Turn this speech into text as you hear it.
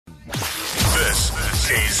This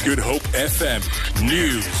is Good Hope FM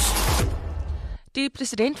News. Die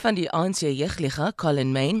president van die ANC Jeugliga,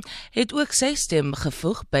 Collen Maine, het ook sy stem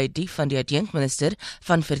gevoeg by die van die Adjunkminister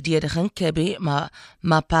van Verdediging, Kebby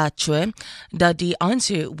Mapatshoe, dat die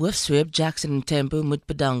ANC-hoofsweep Mthembu moet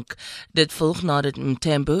bedank. Dit volg nadat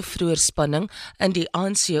Mthembu vroeër spanning in die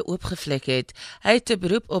ANC oopgevlek het. Hy het 'n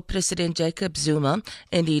beroep op president Jacob Zuma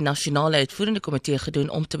en die nasionale uitvoerende komitee gedoen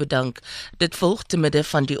om te bedank. Dit volg te midde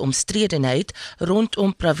van die omstredenheid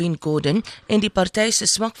rondom Pravin Gordhan en die party se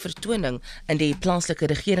swak vertoning in die plaaslike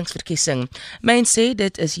regeringsverkiesing. Maine sê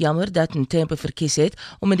dit is jammer dat Mthembu verkies het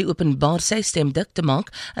om in die openbaar sy stem dik te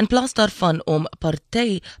maak in plaas daarvan om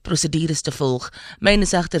partyprosedures te volg. Maine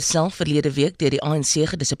is egter self verlede week deur die ANC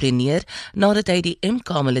gedissiplineer nadat hy die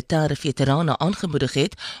MK-militêre veterane aangemoedig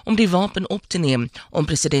het om die wapen op te neem om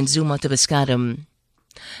president Zuma te beskerm.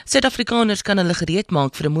 Suid-Afrikaners kan hulle gereed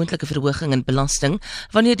maak vir 'n moontlike verhoging in belasting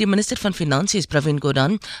wanneer die minister van Finansies Pravin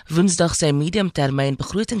Gordhan Woensdag sy mediumtermyn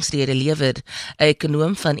begrotingsrede lewer. 'n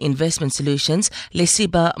Ekonoom van Investment Solutions,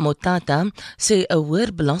 Lesiba Motata, sê 'n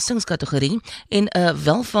hoër belastingskategorie en 'n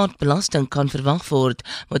welvaartbelasting kan verwag word.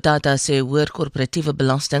 Motata sê hoër korporatiewe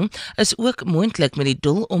belasting is ook moontlik met die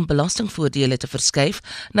doel om belastingvoordele te verskuif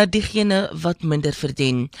na diegene wat minder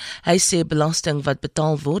verdien. Hy sê belasting wat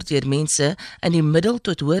betaal word deur mense in die middel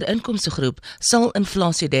tot hoër inkomstegroep sal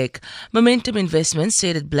inflasie dek. Momentum Investments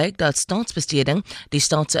sê dit blyk dat staatsbesteding die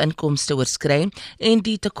staatse inkomste oorskry en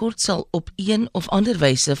die tekort sal op een of ander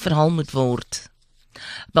wyse verhaal moet word.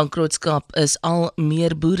 Bankrootskap is al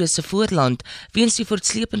meer boere se voorland weens die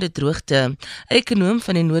voortsleepende droogte. 'n Ekonoom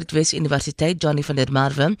van die Noordwes Universiteit, Johnny van der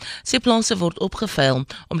Merwe, sê plase word opgevuil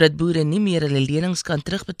omdat boere nie meer hulle lenings kan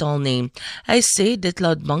terugbetaal nie. Hy sê dit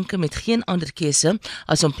laat banke met geen ander keuse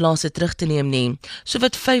as om plase terug te neem nie.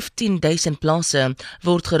 Sowat 15,000 plase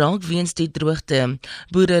word geraak weens die droogte.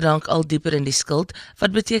 Boere raak al dieper in die skuld,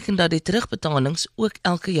 wat beteken dat die terugbetalings ook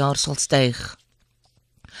elke jaar sal styg.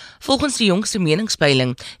 Volgens die jongste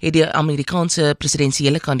meningspeiling het die Amerikaanse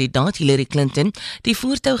presidensiële kandidaat Hillary Clinton die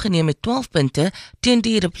voortou geneem met 12 punte teen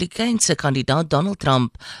die Republikeinse kandidaat Donald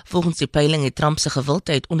Trump. Volgens die peiling het Trump se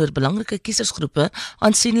gewildheid onder belangrike kiesersgroepe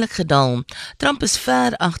aansienlik gedaal. Trump is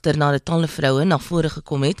ver agter nadat talle vroue na vore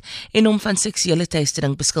gekom het en hom van seksuele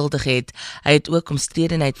teistering beskuldig het. Hy het ook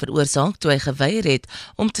omstredenheid veroorsaak toe hy geweier het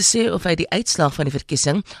om te sê of hy die uitslag van die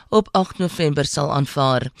verkiesing op 8 November sal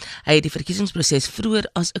aanvaar. Hy het die verkiesingsproses vroeër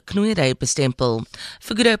as 'n knoeiery bestempel.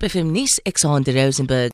 Vir Good Hope FM nuus, ek is Rosenberg.